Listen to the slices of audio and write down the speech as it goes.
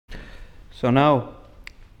So now,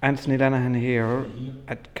 Anthony Lenihan here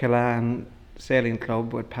at Cullaun Sailing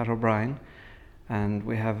Club with Pat O'Brien, and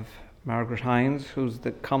we have Margaret Hines, who's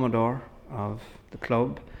the Commodore of the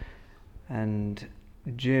club, and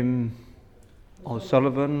Jim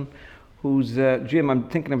O'Sullivan, who's Jim. I'm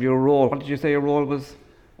thinking of your role. What did you say your role was?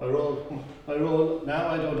 My role. Now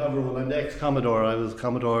I don't have a role. I'm the ex-Commodore. I was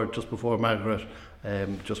Commodore just before Margaret,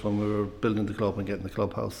 just when we were building the club and getting the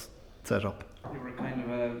clubhouse set up. You were kind of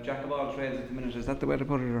a jack of all trades at the minute. Is that the way to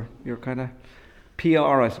put it, or you're kind of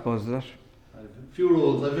PR, I suppose? Is that? I have a few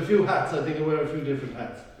roles. I have a few hats. I think I wear a few different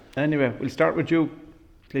hats. Anyway, we'll start with you,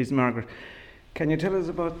 please, Margaret. Can you tell us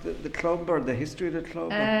about the club or the history of the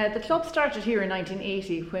club? The club started here in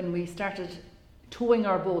 1980 when we started towing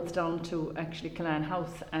our boats down to actually Cullaun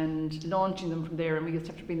House and launching them from there, and we used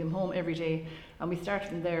to have to bring them home every day, and we started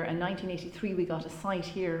from there. In 1983 we got a site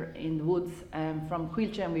here in the woods from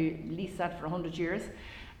Cullaun, and we leased that for 100 years.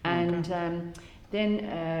 And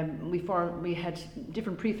then we had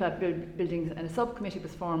different prefab buildings, and a subcommittee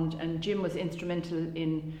was formed, and Jim was instrumental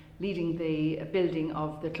in leading the building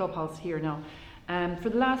of the clubhouse here now. For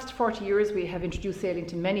the last 40 years we have introduced sailing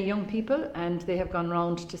to many young people, and they have gone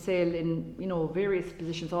round to sail in various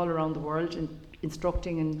positions all around the world, and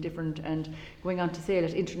instructing in different and going on to sail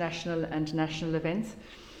at international and national events.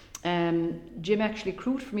 Jim actually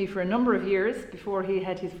crewed for me for a number of years before he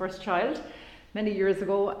had his first child many years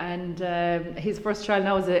ago, and his first child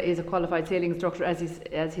now is a qualified sailing instructor, as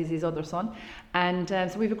is his other son. And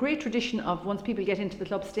so we have a great tradition of, once people get into the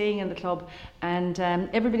club, staying in the club, and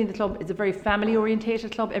everybody in the club is a very family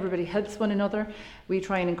orientated club. Everybody helps one another. We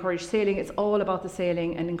try and encourage sailing. It's all about the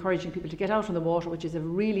sailing and encouraging people to get out on the water, which is a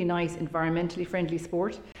really nice, environmentally friendly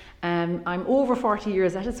sport. I'm over 40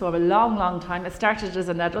 years at it, so I have a long time. I started as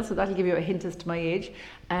an adult, so that'll give you a hint as to my age.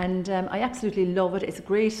 And I absolutely love it. It's a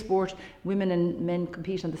great sport. Women and men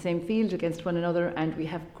compete on the same field against one another, and we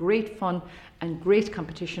have great fun and great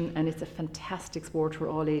competition, and it's a fantastic sport for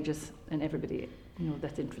all ages and everybody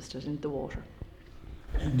that's interested in the water.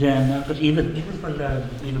 And but you have a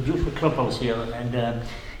beautiful clubhouse here, and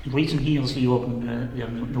in recent years you opened a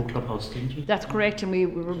new clubhouse, didn't you? That's correct, and we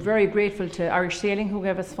were very grateful to Irish Sailing, who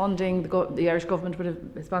gave us funding. The Irish government would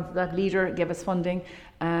have sponsored that. Leader gave us funding.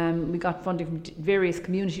 We got funding from various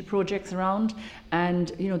community projects around, and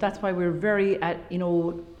that's why we're very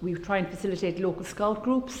we try and facilitate local scout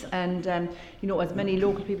groups, and as many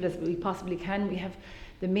local people as we possibly can. We have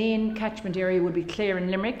the main catchment area would be Clare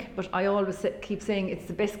and Limerick, but I always keep saying it's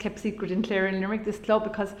the best kept secret in Clare and Limerick, this club,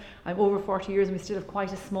 because I'm over 40 years and we still have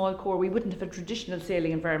quite a small core. We wouldn't have a traditional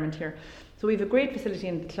sailing environment here. So we have a great facility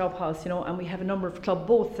in the clubhouse, and we have a number of club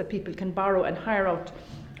boats that people can borrow and hire out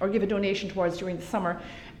or give a donation towards during the summer.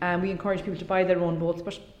 And we encourage people to buy their own boats.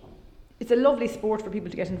 But it's a lovely sport for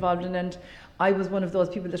people to get involved in, and I was one of those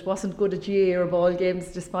people that wasn't good at GAA or ball games,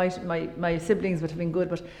 despite my siblings would have been good,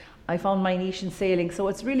 but I found my niche in sailing. So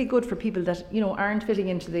it's really good for people that aren't fitting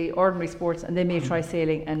into the ordinary sports, and they may try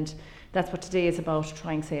sailing, and that's what today is about,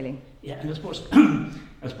 trying sailing. Yeah, and I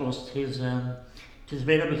suppose it is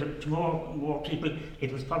available to more people.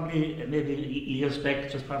 It was probably maybe years back.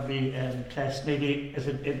 It was probably classed maybe as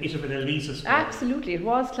a bit of an elitist sport. Absolutely, it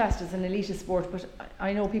was classed as an elitist sport, but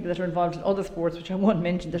I know people that are involved in other sports, which I won't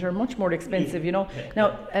mention, that are much more expensive.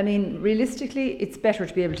 Now, I mean, realistically, it's better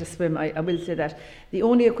to be able to swim. I will say that. The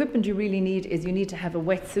only equipment you really need is you need to have a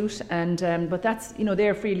wetsuit, and but that's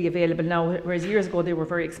they're freely available now, whereas years ago they were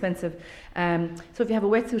very expensive. So if you have a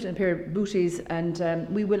wetsuit and a pair of booties, and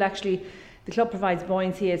we will actually. The club provides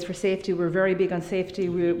buoyancy aids for safety. We're very big on safety.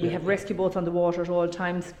 We have rescue boats on the water at all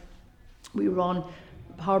times. We run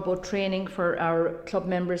powerboat training for our club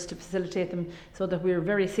members to facilitate them, so that we're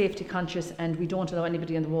very safety conscious, and we don't allow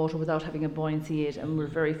anybody in the water without having a buoyancy aid, and we're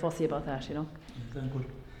very fussy about that. Very good.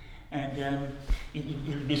 And you'll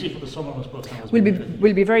be busy for the summer, I suppose.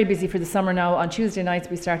 We'll be very busy for the summer now. On Tuesday nights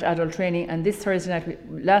we start adult training, and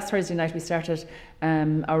last Thursday night we started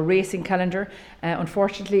our racing calendar.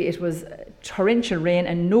 Unfortunately, it was torrential rain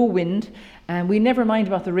and no wind. We never mind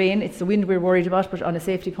about the rain, it's the wind we're worried about, but on a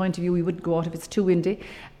safety point of view we wouldn't go out if it's too windy.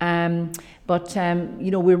 But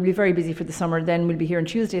we'll be very busy for the summer. Then we'll be here on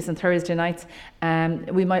Tuesdays and Thursday nights.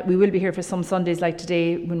 We will be here for some Sundays like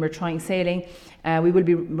today when we're trying sailing. We will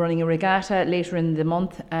be running a regatta later in the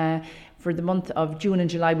month. For the month of June and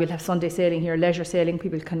July, we'll have Sunday sailing here, leisure sailing.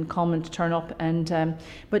 People can come and turn up, and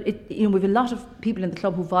but we have a lot of people in the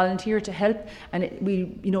club who volunteer to help, and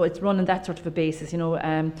it's run on that sort of a basis.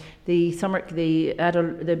 The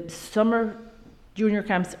summer junior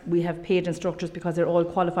camps, we have paid instructors because they're all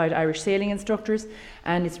qualified Irish sailing instructors,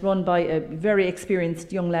 and it's run by a very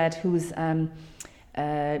experienced young lad who's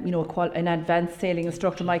an advanced sailing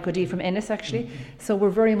instructor, Mike O'Dea from Ennis actually. So we're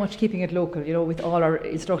very much keeping it local, with all our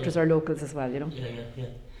instructors are locals as well, Yeah.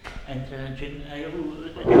 And Jim, are you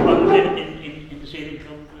involved in the sailing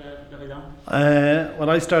club very long? When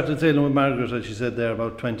I started sailing with Margaret, as she said there,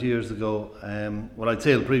 about 20 years ago, I'd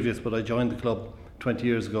sailed previous, but I joined the club 20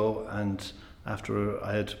 years ago, and after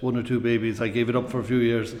I had 1 or 2 babies, I gave it up for a few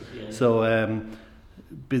years. So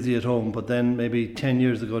busy at home, but then maybe 10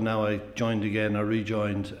 years ago now I joined again, or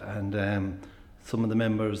rejoined, and some of the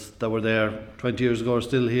members that were there 20 years ago are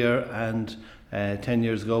still here, and 10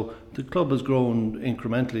 years ago the club has grown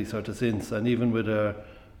incrementally sort of since, and even with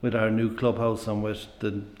our new clubhouse and with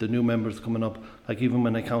the new members coming up, like even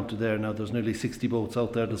when I counted there now, there's nearly 60 boats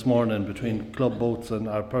out there this morning between club boats and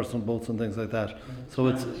our personal boats and things like that. So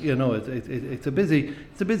it's it's a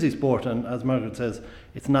busy sport, and as Margaret says,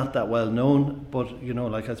 it's not that well known, but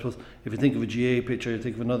like I suppose if you think of a GA pitch, or you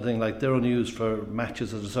think of another thing, like they're only used for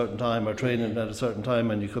matches at a certain time or training at a certain time,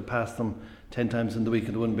 and you could pass them 10 times in the week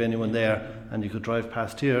and there wouldn't be anyone there, and you could drive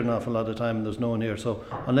past here an awful lot of time and there's no one here. So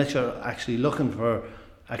unless you're actually looking for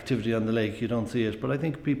activity on the lake, you don't see it. But I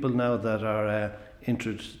think people now that are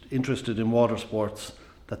interested in water sports,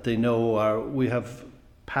 that they know we have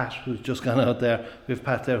Pat, who's just gone out there. We have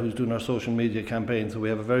Pat there who's doing our social media campaign, so we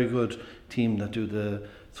have a very good team that do the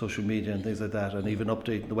social media and things like that, and even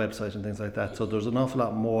updating the website and things like that. So there's an awful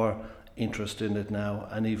lot more interest in it now.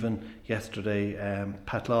 And even yesterday,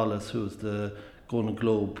 Pat Lawless, who's the Golden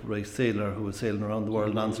Globe race sailor who was sailing around the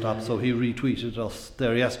world non-stop, so he retweeted us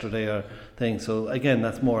there yesterday or thing. So again,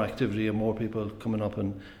 that's more activity and more people coming up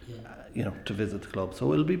and to visit the club.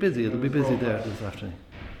 So it'll be busy there this afternoon.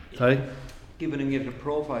 Sorry? Giving it a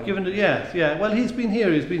profile. Yeah. Well, he's been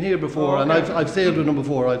here before, and I've sailed with him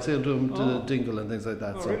before. I've sailed with him to Dingle and things like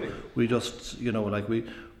that. So really? We just,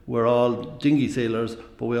 we're all dinghy sailors,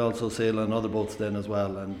 but we also sail on other boats then as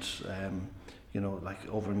well, and like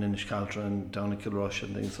over in Inishcaltra and down in Kilrush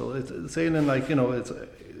and things. So it's sailing it's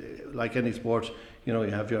like any sport. You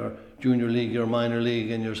have your junior league, your minor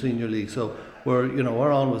league, and your senior league. So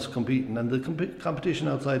we're always competing, and the competition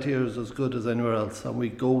outside here is as good as anywhere else. And we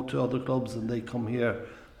go to other clubs, and they come here,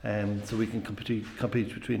 so we can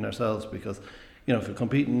compete between ourselves. Because if you're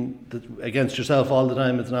competing against yourself all the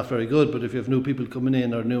time, it's not very good. But if you have new people coming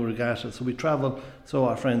in or new regattas, so we travel. So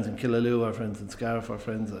our friends in Killaloe, our friends in Scariff, our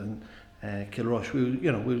friends in Kilrush,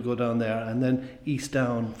 we'll go down there, and then east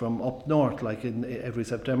down from up north. Like in every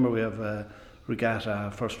September, we have a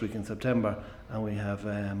regatta first week in September, and we have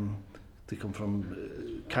they come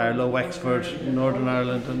from Carlow, Wexford, Northern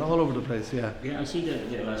Ireland, and all over the place. Yeah, I see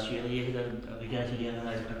that last year you had a regatta here, and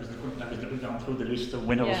I was looking down through the list of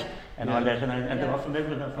winners and all that, and they're all from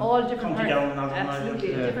everywhere, from all different County parts, Down,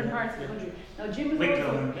 absolutely, different parts of the country. Now Jim was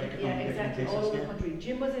exactly all over the country.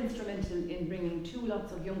 Jim was instrumental in bringing 2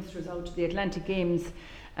 lots of youngsters out to the Atlantic Games.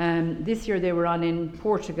 This year they were on in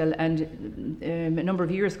Portugal, and a number of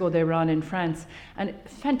years ago they were on in France. And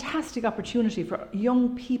fantastic opportunity for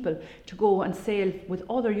young people to go and sail with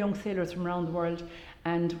other young sailors from around the world.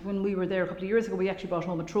 And when we were there a couple of years ago, we actually brought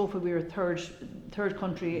home a trophy. We were third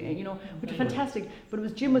country, which was fantastic.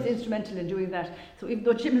 But Jim was instrumental in doing that. So even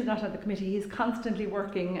though Jim is not on the committee, he's constantly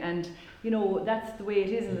working, and that's the way it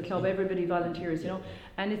is in the club. Everybody volunteers,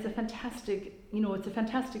 and it's a fantastic, it's a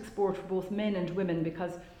fantastic sport for both men and women,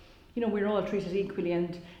 because we're all treated equally,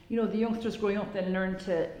 and the youngsters growing up then learn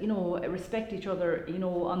to respect each other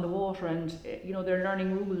on the water, and they're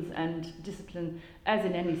learning rules and discipline as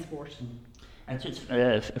in any sport. And it's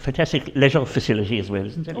a fantastic leisure facility as well,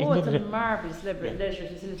 isn't it? Oh, it's a marvellous leisure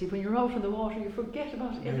facility. When you're out on the water, you forget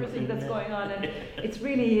about everything that's going on, and it's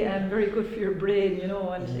really very good for your brain,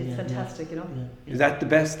 and it's fantastic, Is that the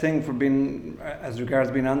best thing for being, as regards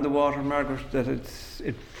being on the water, Margaret, that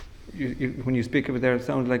when you speak of it there, it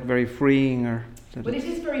sounds like very freeing, or... Well, it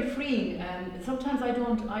is very freeing. Sometimes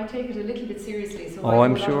I take it a little bit seriously. So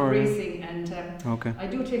I'm do a lot sure. of racing, and I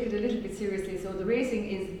do take it a little bit seriously. So the racing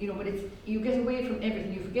is, but you get away from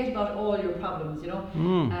everything. You forget about all your problems,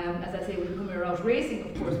 As I say, when we're out racing,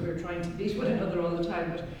 of course, we're trying to beat one another all the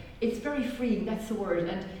time. But it's very freeing. That's the word.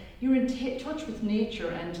 And you're in touch with nature,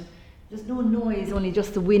 and there's no noise, only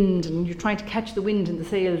just the wind, and you're trying to catch the wind in the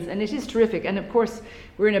sails, and it is terrific. And of course,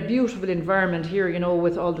 we're in a beautiful environment here,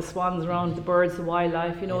 with all the swans around, the birds, the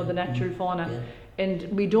wildlife, the natural fauna, and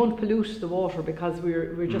we don't pollute the water because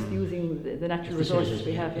we're just using the natural resources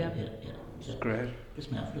we have. It's great.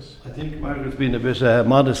 It's marvellous. I think Margaret's been a bit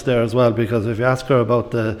modest there as well, because if you ask her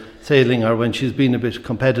about the sailing, or when she's been a bit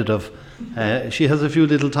competitive, she has a few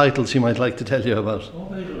little titles she might like to tell you about. Oh,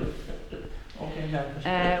 very good.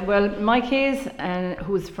 Well, Mike Hayes,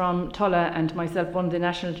 who's from Tulla, and myself won the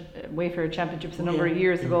National Wayfarer Championships a number of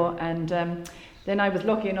years ago, and then I was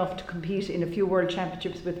lucky enough to compete in a few World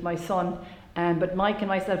Championships with my son. But Mike and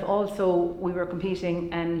myself also, we were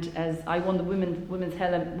competing, and as I won the women's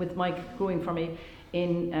Helen with Mike going for me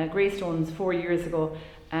in Greystones 4 years ago,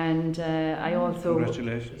 and I also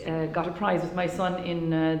got a prize with my son in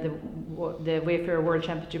the Wayfarer World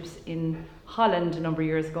Championships in Holland a number of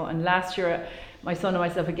years ago. And last year my son and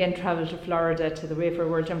myself again travelled to Florida to the Wayfarer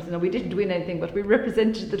World Championships. Now, we didn't win anything, but we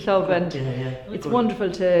represented the club, and it's wonderful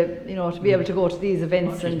to to be able to go to these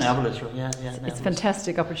events, and it's a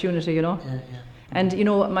fantastic opportunity,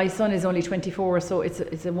 And my son is only 24, so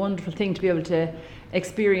it's a wonderful thing to be able to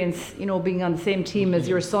experience, being on the same team as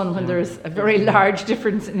your son when there's a very large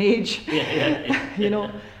difference in age.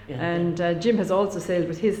 And Jim has also sailed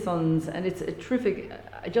with his sons, and it's a terrific.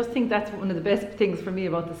 I just think that's one of the best things for me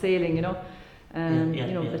about the sailing,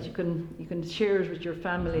 that you can share it with your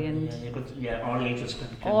family, and all ages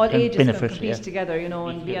can compete together,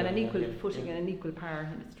 and be on an equal footing and an equal par,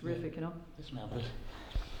 and it's terrific, It's marvellous.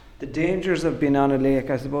 The dangers of being on a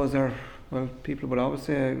lake, I suppose, are, well, people would always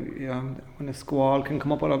say, when a squall can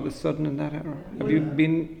come up all of a sudden and that. Have you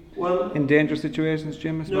been in dangerous situations,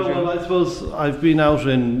 Jim? I suppose I've been out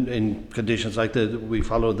in conditions like we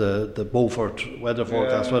follow the Beaufort weather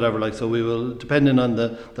forecast, whatever. So we will, depending on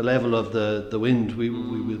the level of the wind,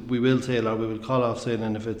 we will sail, or we will call off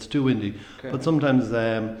sailing if it's too windy. Okay. But sometimes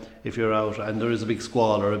if you're out and there is a big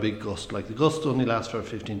squall or a big gust, like the gust only lasts for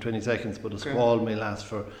 15-20 seconds, but a squall may last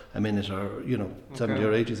for a minute or 70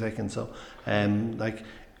 or 80 seconds. So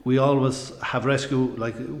we always have rescue,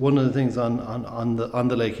 like one of the things on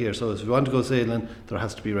the lake here. So if you want to go sailing, there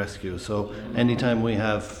has to be rescue. So anytime we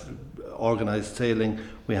have organised sailing,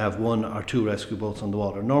 we have 1 or 2 rescue boats on the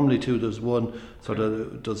water. Normally 2. There's one sort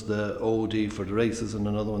of does the OOD for the races, and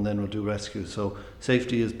another one then will do rescue. So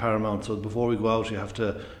safety is paramount. So before we go out, you have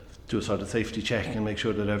to do a sort of safety check and make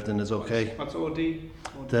sure that everything is okay. What's OD?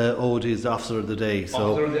 The OD is the officer of the day.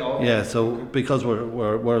 So because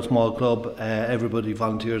we're a small club, everybody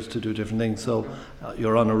volunteers to do different things. So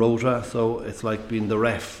you're on a rota, so it's like being the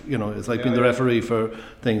ref. It's like being the referee for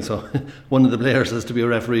things. So one of the players has to be a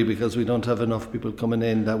referee because we don't have enough people coming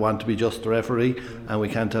in that want to be just the referee, and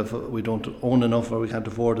we don't own enough, or we can't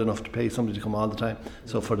afford enough to pay somebody to come all the time.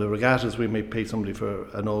 So for the regattas, we may pay somebody for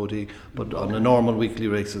an OD, but on a normal weekly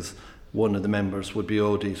races, one of the members would be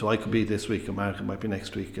OD. So I could be this week, and Mark might be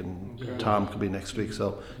next week, and Tom could be next week.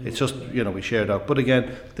 So it's just, we share it out. But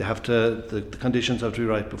again, they have to, the conditions have to be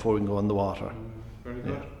right before we can go on the water. Very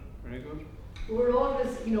good. Very good. We're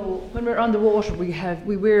always, when we're on the water,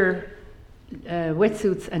 we wear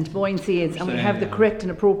wetsuits and buoyancy aids, and we have the correct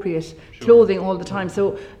and appropriate clothing all the time.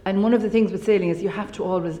 So, and one of the things with sailing is you have to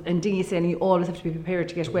always, and dinghy sailing, you always have to be prepared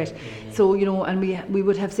to get wet. So, and we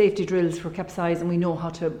would have safety drills for capsize, and we know how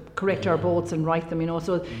to correct our boats and right them,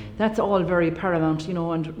 So that's all very paramount,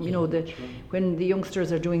 and when the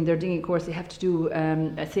youngsters are doing their dinghy course, they have to do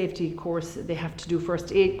a safety course. They have to do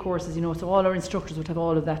first aid courses, So all our instructors would have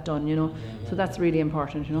all of that done, So that's really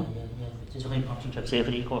important, It's very important to have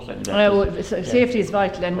safety, of course. Safety is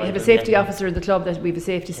vital, and we have a safety officer in the club that we have a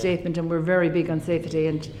safety statement, and we're very big on safety,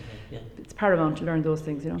 and it's paramount to learn those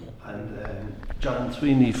things, And John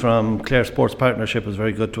Sweeney from Clare Sports Partnership was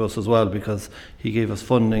very good to us as well, because he gave us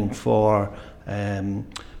funding for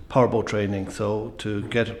powerboat training, so to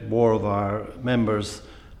get more of our members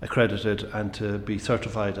accredited and to be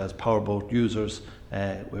certified as powerboat users.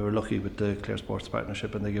 We were lucky with the Clare Sports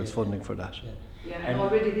Partnership, and they gave us funding for that. And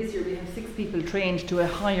already this year we have 6 people trained to a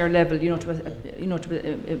higher level, to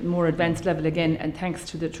a more advanced level again, and thanks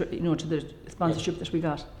to the to the sponsorship that we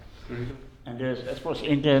got. And I suppose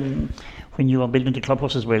when you are building the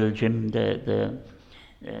clubhouse as well, Jim, the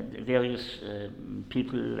various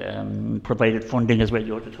people provided funding as well.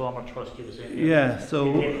 You had the Tormer Trust, you were saying.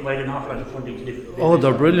 So they provide an awful lot of funding to different.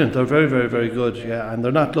 They're brilliant. They're very, very, very good. Yeah, and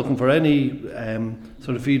they're not looking for any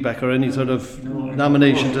sort of feedback or any sort of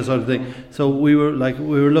nomination to sort of thing. So we were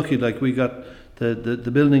lucky. Like we got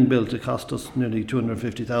the building built. It cost us nearly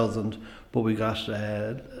 250,000, but we got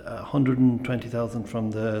 120,000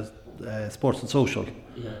 from the Sports and Social,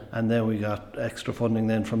 and then we got extra funding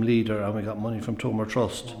then from Leader, and we got money from Tomer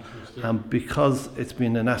Trust. And because it's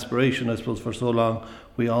been an aspiration, I suppose, for so long,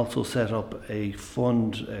 we also set up a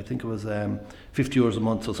fund. I think it was €50 a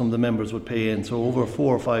month, so some of the members would pay in. So over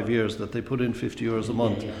 4 or 5 years that they put in €50 a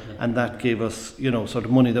month, and that gave us, sort of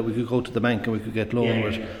money that we could go to the bank and we could get loan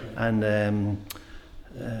with. And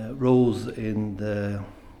Rose in the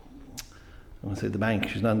I'm going to say the bank,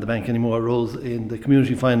 she's not in the bank anymore, Rose in the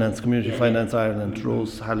Community Finance Ireland,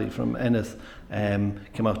 Rose Halley from Ennis,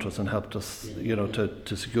 came out to us and helped us,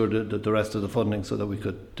 to secure the rest of the funding so that we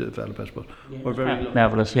could develop it. But we're very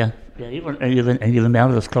marvellous, yeah. Yeah, even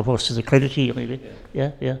marvellous clubhouse is a credit to you, really.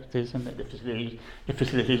 Yeah. There's the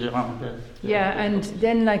facilities around there. Yeah, and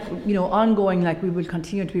then ongoing, we will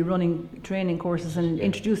continue to be running training courses and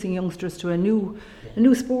introducing youngsters to a new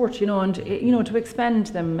sport, and to expand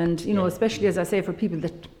them, and especially, as I say, for people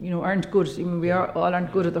that aren't good. I mean, we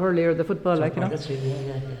aren't good at the hurley or the football, That's it,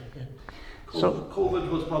 yeah. So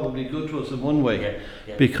COVID was probably good to us in one way,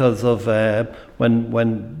 because of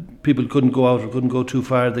when people couldn't go out or couldn't go too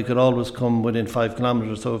far, they could always come within 5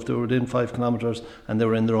 kilometres. So if they were within 5 kilometres and they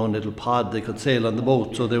were in their own little pod, they could sail on the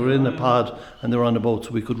boat. So they were in a pod and they were on a boat,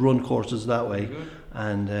 so we could run courses that way.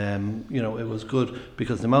 And it was good,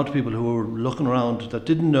 because the amount of people who were looking around that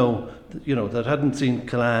didn't know, that hadn't seen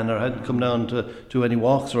Cullaun or hadn't come down to do any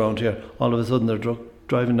walks around here, all of a sudden they're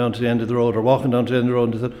driving down to the end of the road or walking down to the end of the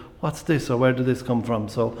road, and they said, what's this, or where did this come from?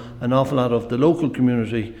 So an awful lot of the local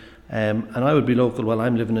community, and I would be local while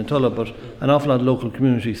I'm living in Tulla, but an awful lot of local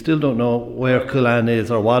community still don't know where Cullaun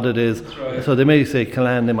is or what it is. Right. So they may say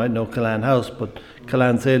Cullaun, they might know Cullaun House, but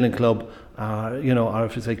Cullaun Sailing Club, or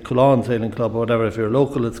if you say Cullaun Sailing Club or whatever, if you're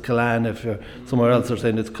local it's Cullaun, if you're somewhere else they're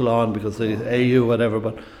saying it's Cullaun because they AU, whatever,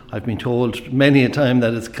 but I've been told many a time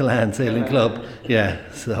that it's Cullaun Sailing Club. Yeah,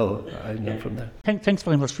 so I know from there. Thanks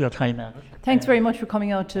very much for your time, Margaret. Thanks very much for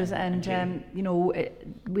coming out to us, and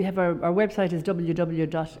we have our website is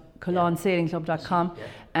www.cullaunsailingclub.com,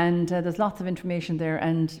 and there's lots of information there,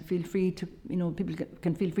 and feel free to, people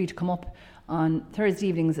can feel free to come up on Thursday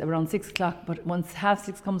evenings around 6 o'clock, but once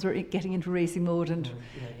 6:30 comes, we're getting into racing mode, and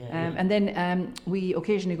then we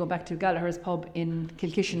occasionally go back to Gallagher's pub in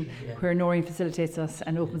Kilkishen, where Noreen facilitates us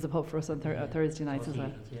and opens a pub for us on Thursday nights as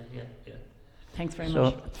well. Thanks very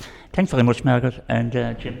much. Thanks very much, Margaret, and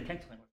Jim. Thanks very much.